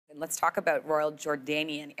Let's talk about Royal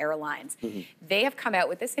Jordanian Airlines. They have come out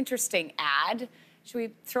with this interesting ad. Should we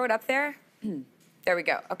throw it up there? There we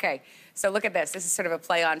go. Okay. So look at this. This is sort of a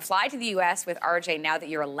play on fly to the U.S. with RJ now that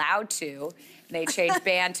you're allowed to. And they changed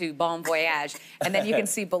ban to bon voyage. And then you can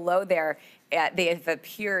see below there, they have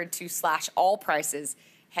appeared to slash all prices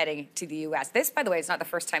heading to the U.S. This, by the way, is not the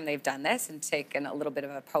first time they've done this and taken a little bit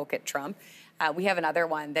of a poke at Trump. We have another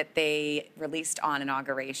one that they released on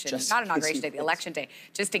inauguration. Not inauguration day, the election day.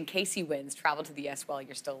 Just in case he wins, travel to the U.S. while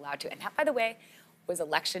you're still allowed to. And that, by the way, was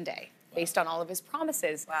election day, based on all of his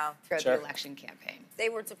promises throughout the election campaign. They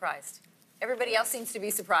weren't surprised. Everybody else seems to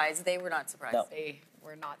be surprised. They were not surprised. They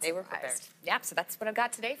were not surprised. They were prepared. Yep, so that's what I've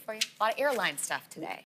got today for you. A lot of airline stuff today.